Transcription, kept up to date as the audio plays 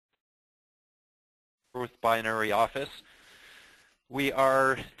with Binary Office. We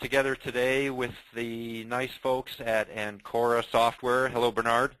are together today with the nice folks at Ancora Software. Hello,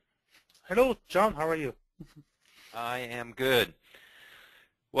 Bernard. Hello, John. How are you? I am good.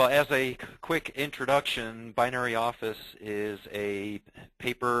 Well, as a quick introduction, Binary Office is a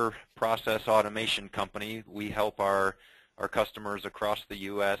paper process automation company. We help our customers across the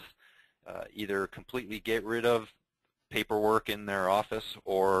U.S. Either completely get rid of paperwork in their office,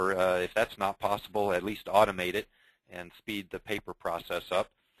 or if that's not possible, at least automate it and speed the paper process up.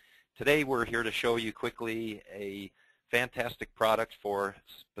 Today we're here to show you quickly a fantastic product for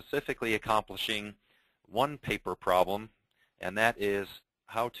specifically accomplishing one paper problem, and that is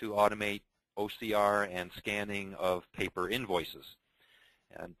how to automate OCR and scanning of paper invoices.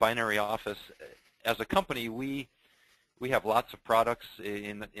 And Binary Office, as a company, we have lots of products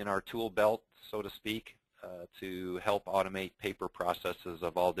in our tool belt, so to speak, to help automate paper processes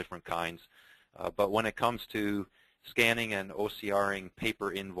of all different kinds. But when it comes to scanning and OCRing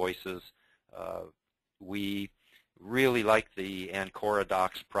paper invoices, we really like the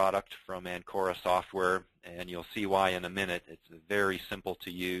AncoraDocs product from Ancora Software, and you'll see why in a minute. It's very simple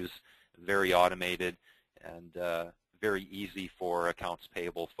to use, very automated, and very easy for accounts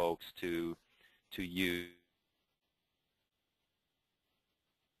payable folks to use.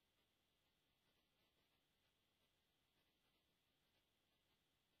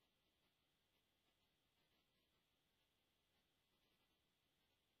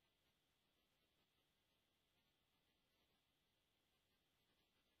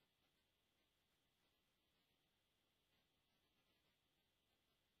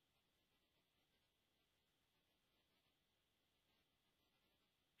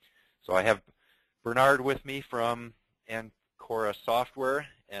 So I have Bernard with me from Ancora Software,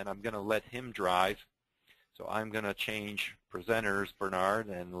 and I'm going to let him drive. So I'm going to change presenters, Bernard,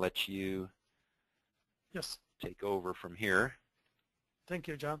 and let you take over from here. Thank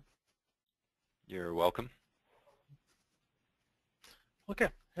you, John. You're welcome. Okay.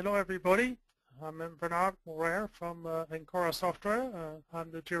 Hello, everybody. I'm Bernard Morer from Ancora Software.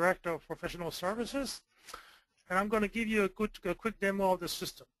 I'm the Director of Professional Services, and I'm going to give you a quick demo of the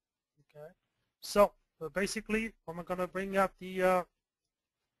system. Okay. So basically, I'm going to bring up the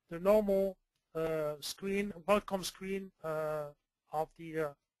normal screen, welcome screen of the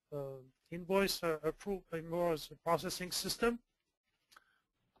invoice processing system.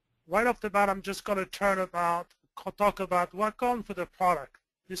 Right off the bat, I'm just going to talk about what comes with the product.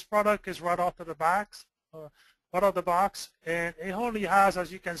 This product is right out of the box, and it only has, as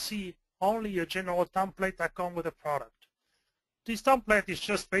you can see, only a general template that comes with the product. This template is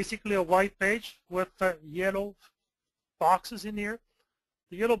just basically a white page with yellow boxes in here.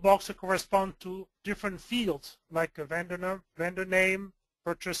 The yellow boxes correspond to different fields, like a vendor name,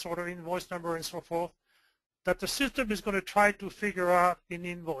 purchase order, invoice number, and so forth, that the system is going to try to figure out an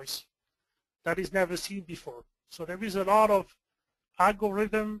invoice that is never seen before. So there is a lot of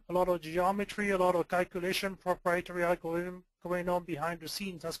algorithm, a lot of geometry, a lot of calculation, proprietary algorithm going on behind the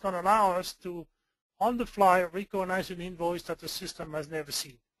scenes that's going to allow us to, on the fly, recognize an invoice that the system has never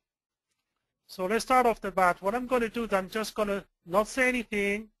seen. So let's start off the bat. What I'm going to do is I'm just going to not say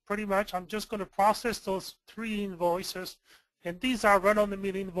anything, pretty much. I'm just going to process those 3 invoices. And these are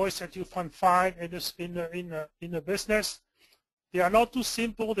run-of-the-mill invoices that you can find in a business. They are not too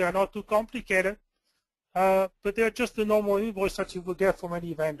simple. They are not too complicated. But they're just the normal invoice that you will get from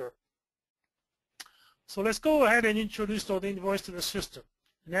any vendor. So let's go ahead and introduce those invoices to the system.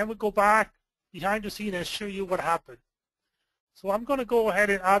 And then we'll go back behind the scene and show you what happened. So I'm going to go ahead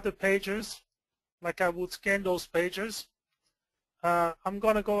and add the pages like I would scan those pages. I'm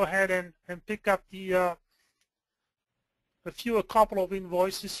going to go ahead and pick up a couple of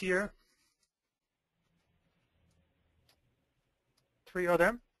invoices here. 3 of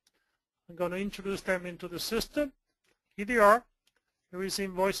them. I'm going to introduce them into the system. Here they are. Here is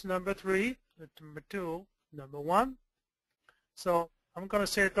invoice number 3, number 2, number 1. So I'm going to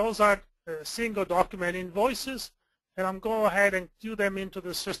say those are single document invoices, and I'm going to go ahead and do them into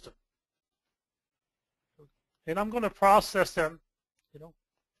the system. And I'm going to process them,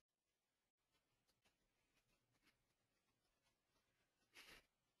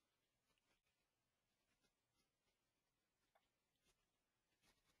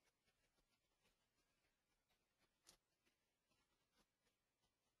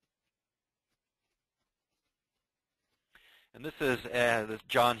 And this is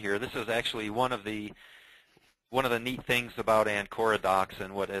John here. This is actually one of the neat things about AncoraDocs,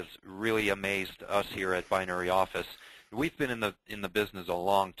 and what has really amazed us here at Binary Office. We've been in the business a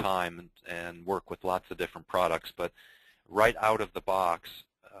long time and work with lots of different products, but right out of the box,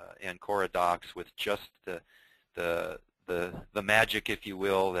 AncoraDocs with just the magic, if you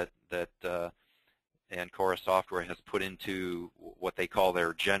will, that Ancora software has put into what they call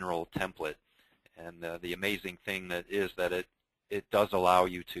their general template. And the amazing thing that it does allow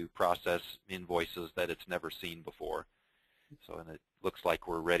you to process invoices that it's never seen before. So, and it looks like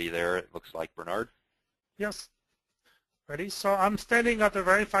we're ready there. It looks like, Bernard. Yes. Ready? So I'm standing at the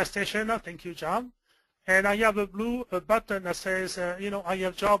verify station now. Thank you, John. And I have a blue button that says, I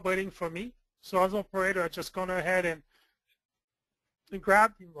have job waiting for me. So as operator, I'm just going ahead and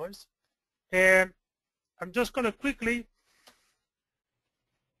grab the invoice. And I'm just going to quickly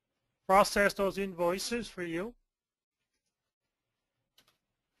process those invoices for you.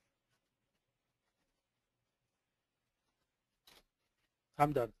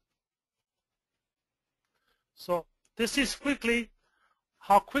 I'm done. So this is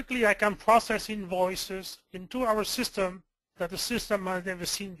how quickly I can process invoices into our system that the system has never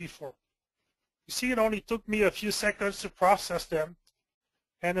seen before. You see, it only took me a few seconds to process them,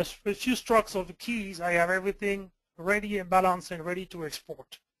 and a few strokes of the keys, I have everything ready and balanced and ready to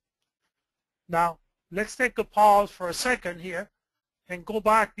export. Now, let's take a pause for a second here and go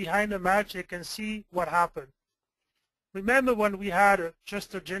back behind the magic and see what happened. Remember when we had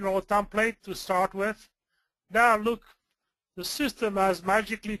just a general template to start with? Now look, the system has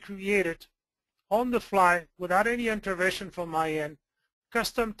magically created on the fly, without any intervention from my end,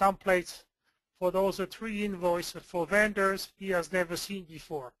 custom templates for those 3 invoices for vendors he has never seen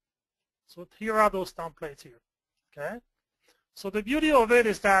before. So here are those templates here. Okay. So the beauty of it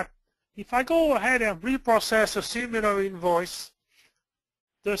is that if I go ahead and reprocess a similar invoice,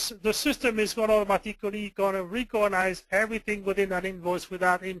 the system is automatically going to recognize everything within that invoice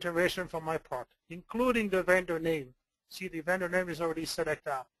without intervention from my part, including the vendor name. See, the vendor name is already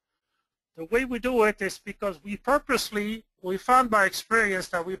selected out. The way we do it is because we found by experience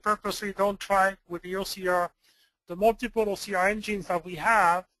that we purposely don't try with the OCR, the multiple OCR engines that we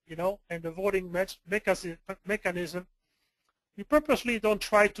have, and the voting mechanism. We purposely don't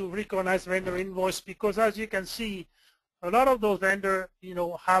try to recognize vendor invoice because, as you can see, a lot of those vendors,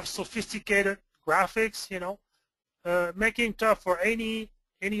 have sophisticated graphics, making it tough for any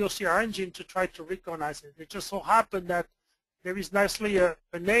OCR engine to try to recognize it. It just so happened that there is nicely a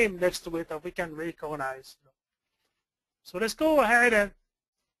name next to it that we can recognize. So let's go ahead and,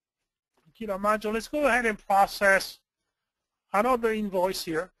 let's go ahead and process another invoice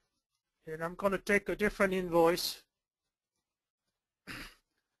here. And I'm going to take a different invoice.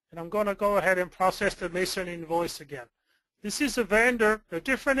 And I'm going to go ahead and process the Mason invoice again. This is a vendor, a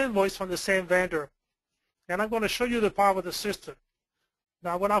different invoice from the same vendor. And I'm going to show you the power of the system.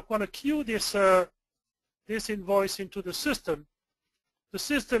 Now, when I'm going to queue this invoice into the system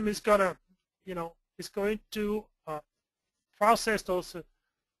is going to, process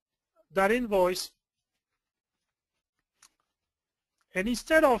that invoice. And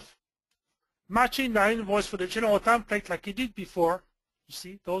instead of matching the invoice with the general template like it did before, you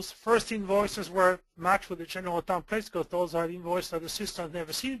see, those first invoices were matched with the general templates because those are invoices that the system has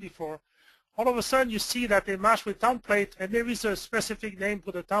never seen before. All of a sudden, you see that they match with template, and there is a specific name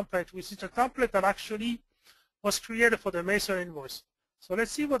for the template, which is a template that actually was created for the Mason invoice. So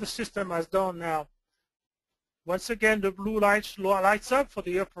let's see what the system has done now. Once again, the blue lights up for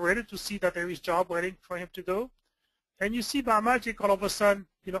the operator to see that there is job waiting for him to do. And you see by magic, all of a sudden,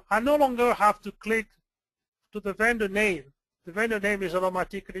 I no longer have to click to the vendor name. The vendor name is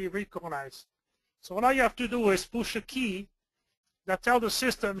automatically recognized. So all you have to do is push a key that tells the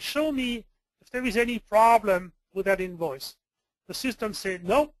system, show me if there is any problem with that invoice. The system says,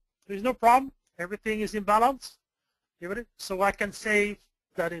 no, there is no problem. Everything is in balance. So I can save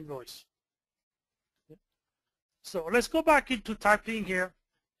that invoice. So let's go back into typing here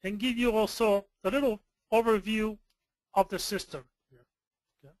and give you also a little overview of the system.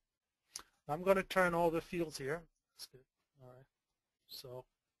 Okay. I'm going to turn all the fields here. That's good. All right. So,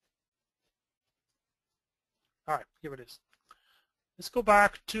 all right, here it is. Let's go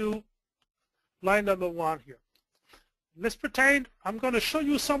back to line number 1 here. Let's pretend I'm going to show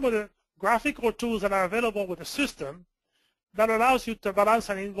you some of the graphical tools that are available with the system that allows you to balance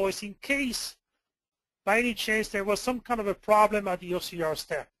an invoice in case by any chance there was some kind of a problem at the OCR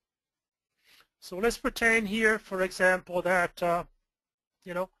step. So let's pretend here, for example, that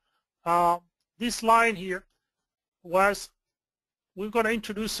this line here was, we're going to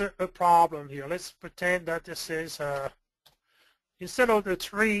introduce a problem here. Let's pretend that this is, instead of the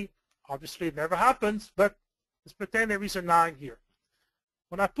 3, obviously it never happens, but let's pretend there is a 9 here.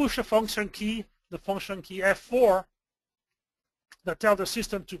 When I push a function key, the function key F4, that tells the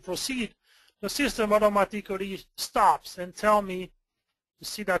system to proceed, the system automatically stops and tell me, You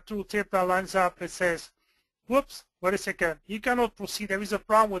see that tooltip that lines up. It says, whoops, wait a second. You cannot proceed. There is a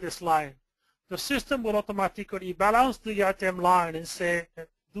problem with this line. The system will automatically balance the item line and say,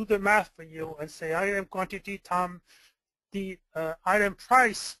 do the math for you and say item quantity times the item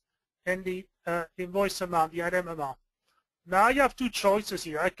price and the invoice amount, the item amount. Now you have two choices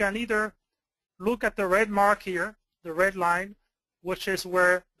here. I can either look at the red mark here, the red line, which is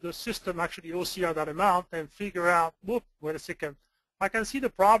where the system actually OCR that amount and figure out, whoop, wait a second. I can see the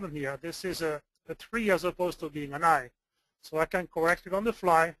problem here. This is a 3 as opposed to being a 9. So I can correct it on the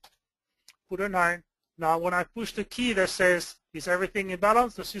fly, put a 9. Now when I push the key that says, is everything in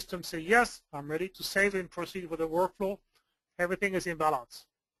balance? The system says, yes, I'm ready to save and proceed with the workflow. Everything is in balance.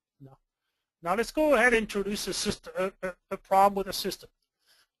 Now let's go ahead and introduce a, system, a problem with the system.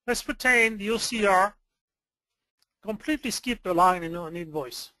 Let's pretend the OCR completely skipped a line in an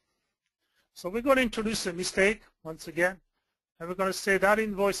invoice. So we're going to introduce a mistake once again, and we're going to say that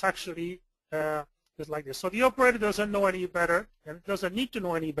invoice actually is like this. So the operator doesn't know any better, and it doesn't need to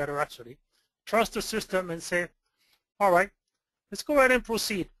know any better actually. Trust the system and say, all right, let's go ahead and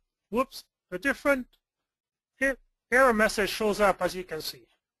proceed. Whoops, a different error message shows up, as you can see.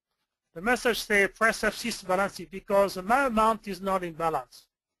 The message says press F6 to balance it because my amount is not in balance.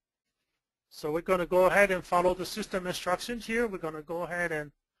 So we're going to go ahead and follow the system instructions here. We're going to go ahead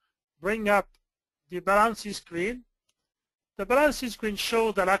and bring up the balancing screen. The balancing screen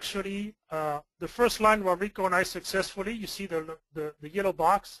shows that actually the first line was recognized successfully. You see the yellow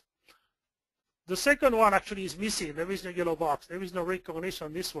box. The second one actually is missing. There is no yellow box. There is no recognition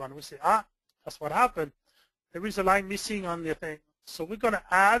on this one. We say, that's what happened. There is a line missing on the thing. So we're going to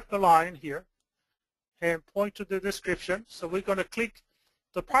add a line here and point to the description. So we're going to click.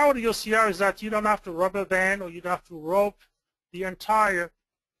 The power of the OCR is that you don't have to rubber band or you don't have to rope the entire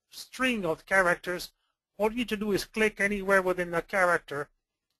string of characters. All you need to do is click anywhere within the character.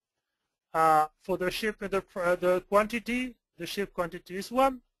 For the ship, the quantity, the ship quantity is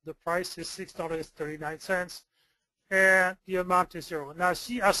 1. The price is $6.39, and the amount is 0. Now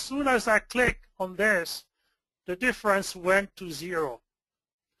see, as soon as I click on this, the difference went to 0.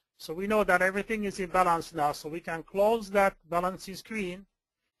 So we know that everything is in balance now. So we can close that balancing screen.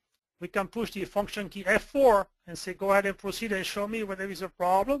 We can push the function key F4 and say, go ahead and proceed and show me when there is a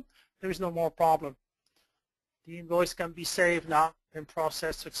problem. There is no more problem. The invoice can be saved now and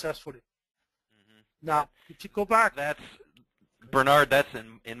processed successfully. Mm-hmm. Now, if you go back. Bernard, that's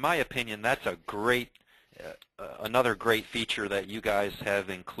in my opinion, that's a great, another great feature that you guys have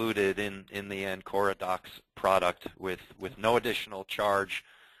included in the AncoraDocs product with no additional charge,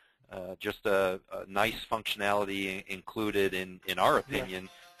 just a nice functionality included in our opinion. Yeah.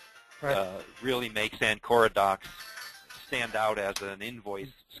 Right. Really makes AncoraDocs stand out as an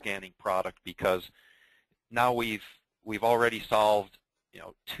invoice scanning product because now we've already solved,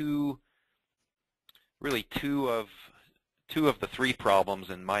 two of the 3 problems,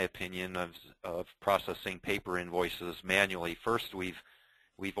 in my opinion, of processing paper invoices manually. First, we've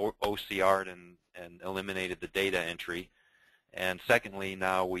OCR'd and eliminated the data entry, and secondly,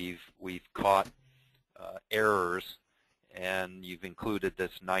 now we've caught errors, and you've included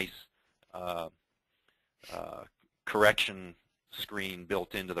this nice correction screen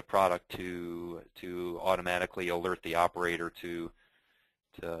built into the product to automatically alert the operator to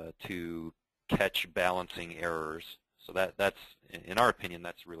catch balancing errors. So that's, in our opinion,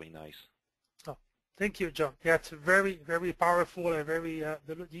 that's really nice. Oh, thank you, John. Yeah, it's very, very powerful and very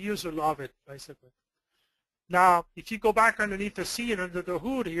the user love it basically. Now, if you go back underneath the scene under the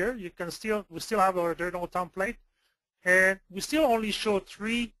hood here, you can we still have our journal template, and we still only show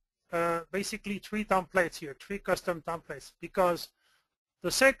basically 3 templates here, 3 custom templates, because the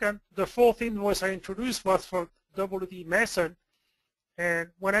 4th invoice I introduced was for WD Mason. And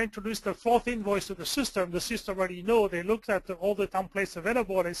when I introduced the 4th invoice to the system already know, they looked at all the templates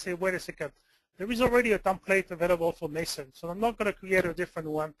available and say, wait a second, there is already a template available for Mason, so I'm not going to create a different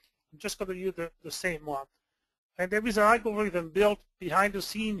one. I'm just going to use the same one. And there is an algorithm built behind the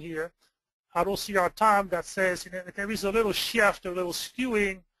scene here at OCR time that says if there is a little shift, a little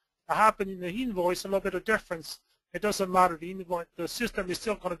skewing that happened in the invoice, a little bit of difference, it doesn't matter. The system is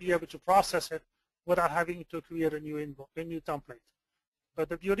still going to be able to process it without having to create a new template. But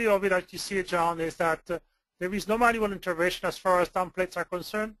the beauty of it, as you see, John, is that there is no manual intervention as far as templates are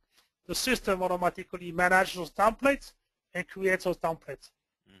concerned. The system automatically manages those templates and creates those templates.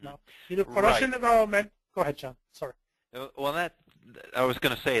 Mm-hmm. Now, in the production environment, go ahead, John. Sorry. Well, I was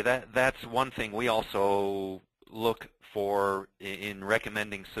going to say that's one thing we also look for in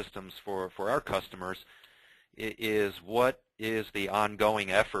recommending systems for our customers is what is the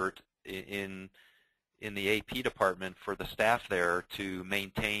ongoing effort in in the AP department for the staff there to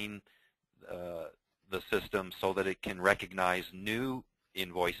maintain the system so that it can recognize new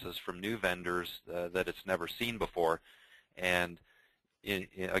invoices from new vendors that it's never seen before. And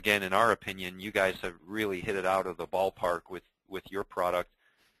again, in our opinion, you guys have really hit it out of the ballpark with your product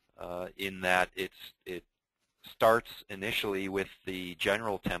in that it starts initially with the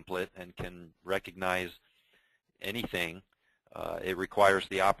general template and can recognize anything. It requires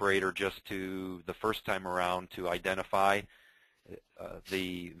the operator just to, the first time around, to identify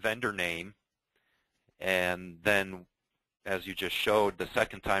the vendor name, and then, as you just showed, the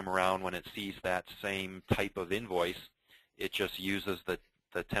second time around when it sees that same type of invoice, it just uses the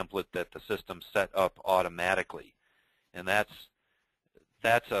template that the system set up automatically. And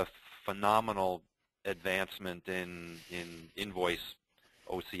that's a phenomenal advancement in invoice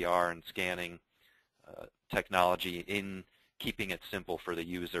OCR and scanning technology in keeping it simple for the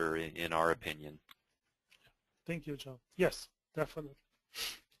user, in our opinion. Thank you, John. Yes, definitely.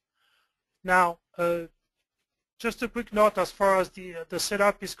 Now, just a quick note as far as the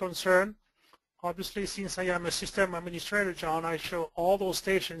setup is concerned. Obviously, since I am a system administrator, John, I show all those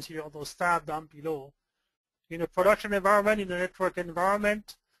stations here, all those tabs down below. In a production environment, in a network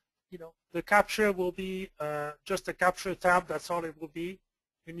environment, the capture will be just a capture tab. That's all it will be.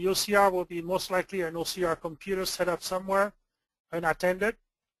 In the OCR will be most likely an OCR computer set up somewhere, unattended.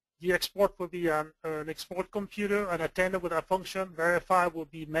 The export will be an export computer, unattended with a function. Verify will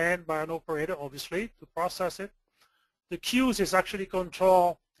be manned by an operator, obviously, to process it. The queues is actually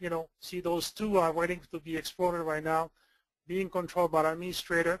controlled, see those two are waiting to be exported right now, being controlled by the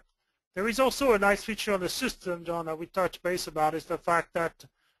administrator. There is also a nice feature on the system, John, that we touched base about, is the fact that,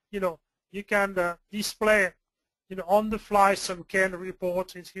 you can display, on the fly some canned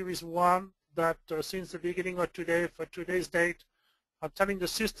reports. And here is one that since the beginning of today, for today's date, I'm telling the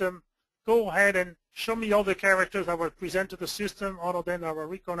system, go ahead and show me all the characters that were presented to the system, all of them that were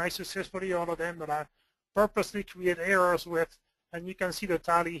recognized successfully, all of them that I purposely create errors with, and you can see the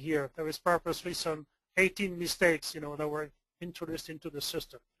tally here. There is purposely some 18 mistakes, that were introduced into the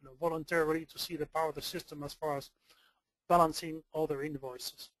system, voluntarily, to see the power of the system as far as balancing other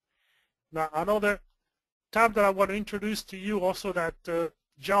invoices. Now, another tab that I want to introduce to you also that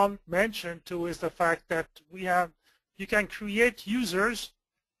John mentioned too is the fact that you can create users,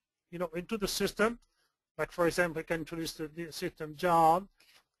 into the system. Like, for example, we can introduce the system John,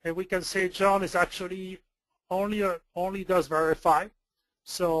 and we can say John is actually only does verify.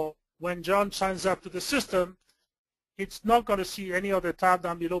 So when John signs up to the system, it's not going to see any other tab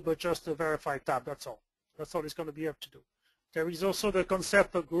down below but just the verify tab. That's all. That's all it's going to be able to do. There is also the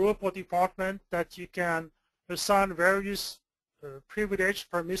concept of group or department that you can assign various privileged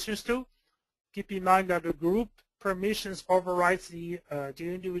permissions to. Keep in mind that the group permissions overrides the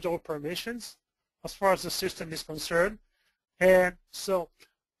individual permissions as far as the system is concerned. And so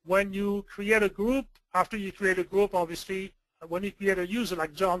when you create a group, after you create a group, obviously, when you create a user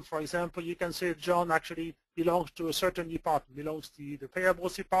like John, for example, you can say John actually belongs to a certain department, belongs to the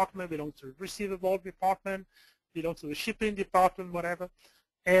payables department, belongs to the receivable department, belongs to the shipping department, whatever,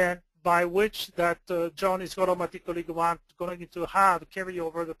 and by which that John is automatically going to have carry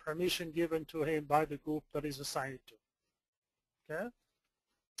over the permission given to him by the group that is assigned to. Okay?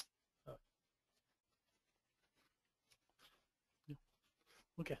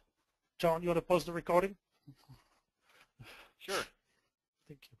 Okay. John, you want to pause the recording? Sure.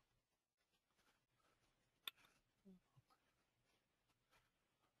 Thank you.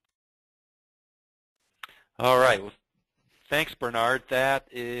 All right. Well, thanks, Bernard. That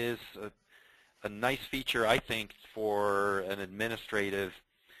is a nice feature, I think, for an administrative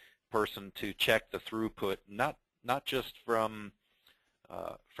person to check the throughput, not just from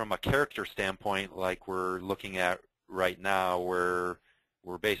a character standpoint like we're looking at right now, where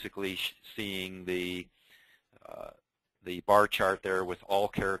we're basically seeing the bar chart there with all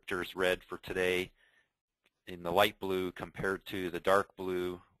characters read for today in the light blue compared to the dark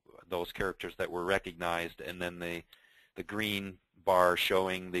blue, those characters that were recognized, and then the green bar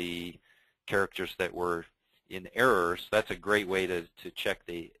showing the characters that were in errors. That's a great way to check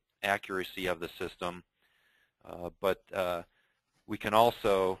the accuracy of the system. But we can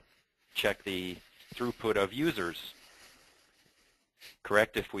also check the throughput of users.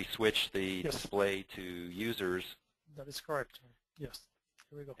 Correct? If we switch the Yes. display to users. That is correct. Yes.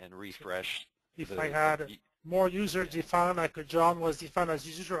 Here we go. And refresh. If I had more users defined, like John was defined as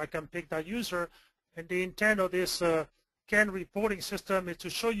user, I can pick that user. And the intent of this CAN reporting system is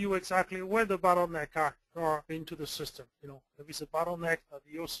to show you exactly where the bottlenecks are into the system. There is a bottleneck at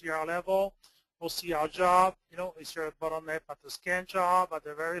the OCR level, OCR job. Is there a bottleneck at the scan job, at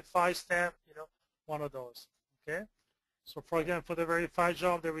the verify step? one of those. Okay. So for example, for the verified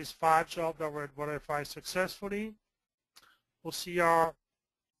job, there is 5 jobs that were verified successfully. OCR,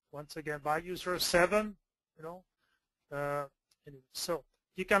 once again, by user 7. So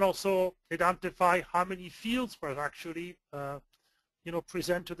you can also identify how many fields were actually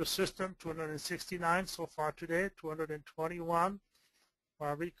present to the system. 269 so far today, 221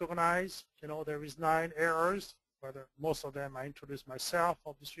 are recognized. There is 9 errors, whether most of them I introduced myself,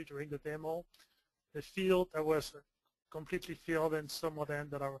 obviously, during the demo. The field that was completely filled and some of them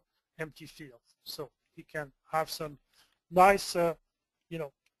that are empty fields. So you can have some nice,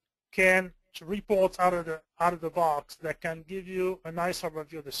 canned reports out of the box that can give you a nice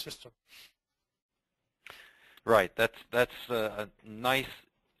overview of the system. Right. That's a nice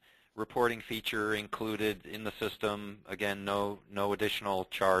reporting feature included in the system. Again, no additional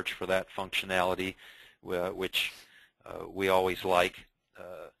charge for that functionality, which we always like.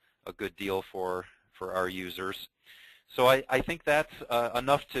 A good deal for our users. So I think that's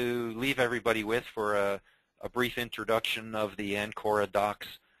enough to leave everybody with for a brief introduction of the AncoraDocs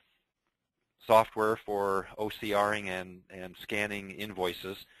software for OCRing and scanning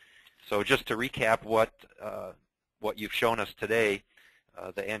invoices. So just to recap what you've shown us today,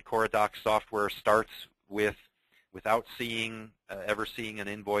 the AncoraDocs software starts without ever seeing an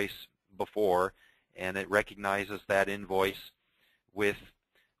invoice before, and it recognizes that invoice with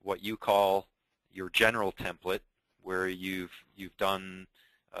what you call your general template, where you've done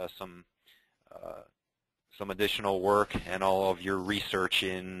some additional work and all of your research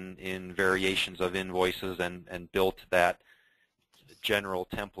in variations of invoices and built that general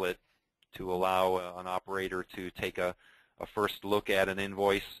template to allow an operator to take a first look at an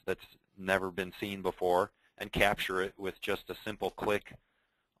invoice that's never been seen before and capture it with just a simple click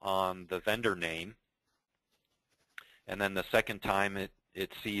on the vendor name. And then the second time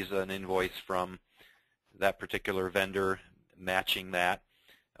it sees an invoice from that particular vendor matching that,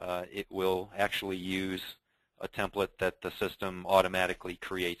 it will actually use a template that the system automatically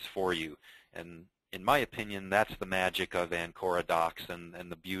creates for you. And in my opinion, that's the magic of AncoraDocs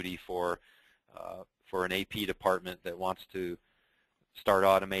and the beauty for an AP department that wants to start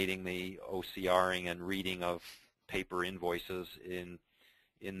automating the OCRing and reading of paper invoices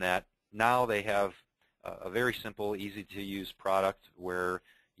in that now they have a very simple, easy-to-use product where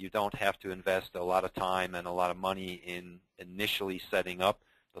you don't have to invest a lot of time and a lot of money in initially setting up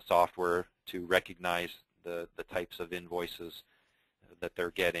the software to recognize the types of invoices that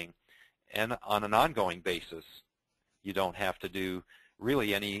they're getting. And on an ongoing basis, you don't have to do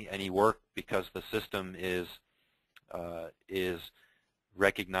really any work because the system is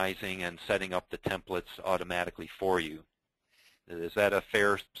recognizing and setting up the templates automatically for you. Is that a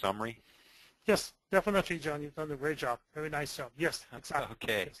fair summary? Yes, definitely, John. You've done a great job. Very nice job. Yes, exactly.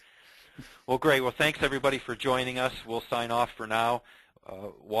 Okay. Yes. Well, great. Well, thanks, everybody, for joining us. We'll sign off for now.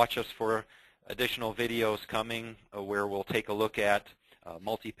 Watch us for additional videos coming where we'll take a look at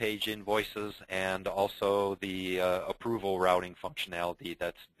multi-page invoices and also the approval routing functionality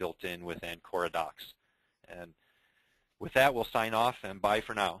that's built in with AncoraDocs. And with that, we'll sign off and bye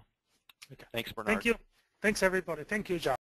for now. Okay. Thanks, Bernard. Thank you. Thanks, everybody. Thank you, John.